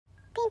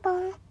ピンポ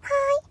ン。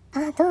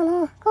どう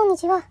も、こんに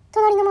ちは。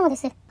隣のママで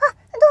す。どう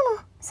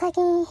も。最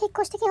近、引っ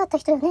越してきはった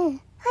人よね。は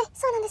い、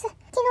そうなんです。昨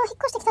日引っ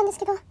越してきたんです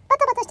けど、バ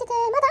タバタしてて、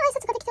まだ挨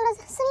拶ができておら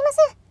ず、すみま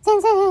せん。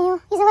全然ええよ。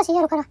忙しい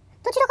やろから。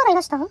どちらからい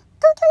らしたん？東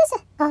京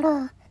です。あ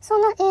ら、そ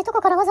んなええと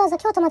こからわざわざ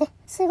京都まで。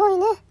すごい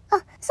ね。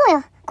そう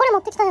や。これ持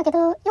ってきたんやけど、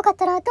よかっ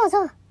たらどうぞ。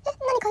何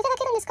かいただ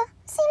けるんですか？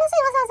すいま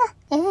せん、わざわざ。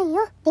ええ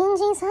よ。隣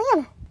人さんや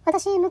もん。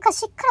私、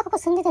昔からここ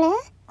住んでてね。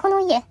この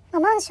家、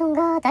マンション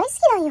が大好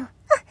きなんよ。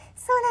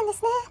そうなんで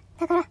すね。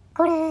だから、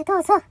これど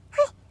うぞ。はい、あり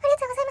が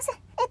とうございます。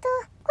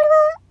これは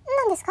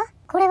何ですか？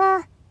これは、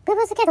ブ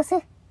ブ漬けどす。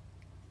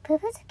ブブ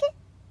漬け？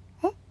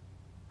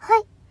は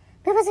い、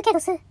ブブ漬けど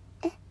す。ブ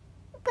ブ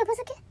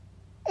漬け？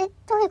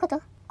どういうこ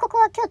と？ここ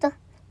は京都。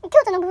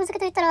京都のブブ漬け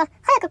と言ったら、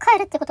早く帰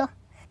れってこと？ど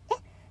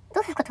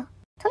ういうこと？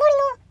隣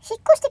の引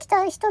っ越してき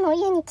た人の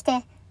家に来て、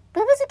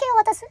ブブ漬けを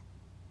渡す？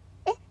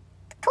東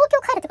京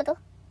帰れってこと？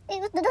どうい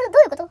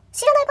うこと？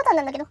知らないパターン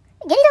なんだけど。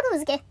ゲリラブ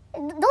ブ漬け？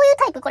どういう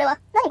タイプこれは？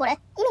何これ？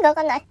意味がわ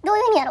かんない。どう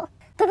いう意味やろ？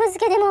ブブ漬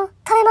けでも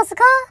食べます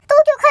か？東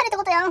京帰れって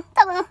ことやん。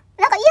多分。なん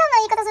か嫌な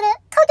言い方する。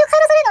東京帰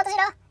らされるの私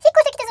ら。引っ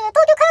越してきてすぐ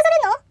東京帰らさ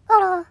れんの？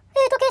あら、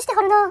時計して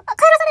はるな。帰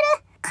らされ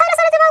る？帰ら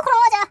されてまうこの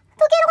ままじゃ。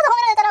時計のこと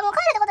褒められたらもう帰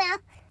れってことやん。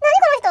何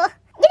この人？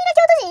ゲリラ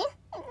京都人？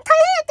大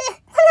変や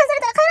って。こんなんされ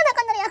たら帰らなあ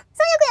かんなるやん。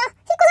最悪やん。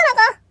引っ越さな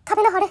あかん。食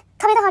べなはれ。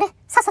食べなはれ。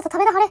さっさと食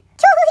べなはれ。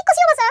強風引っ越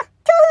しおばさん。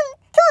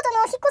京都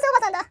の引っ越せお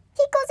ばさんだ。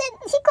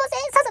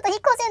さっさと引っ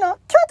越せの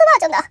京都ばあ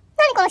ちゃんだ。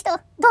何この人。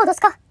どうです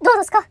か？どう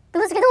ですか？ブ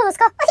ブ漬けどうです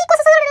か？引っ越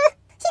さされ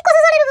る？引っ越さ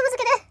されるブブ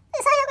漬けで。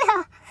最悪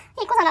や。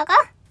引っ越さなあか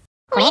ん。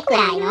これく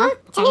らいの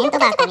チャンネル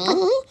登録に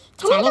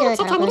チャンネル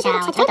登録者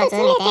をちょっと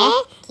詰めて、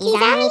刻みチ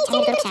ャ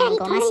ンネル登録者に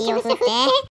ごましを振って、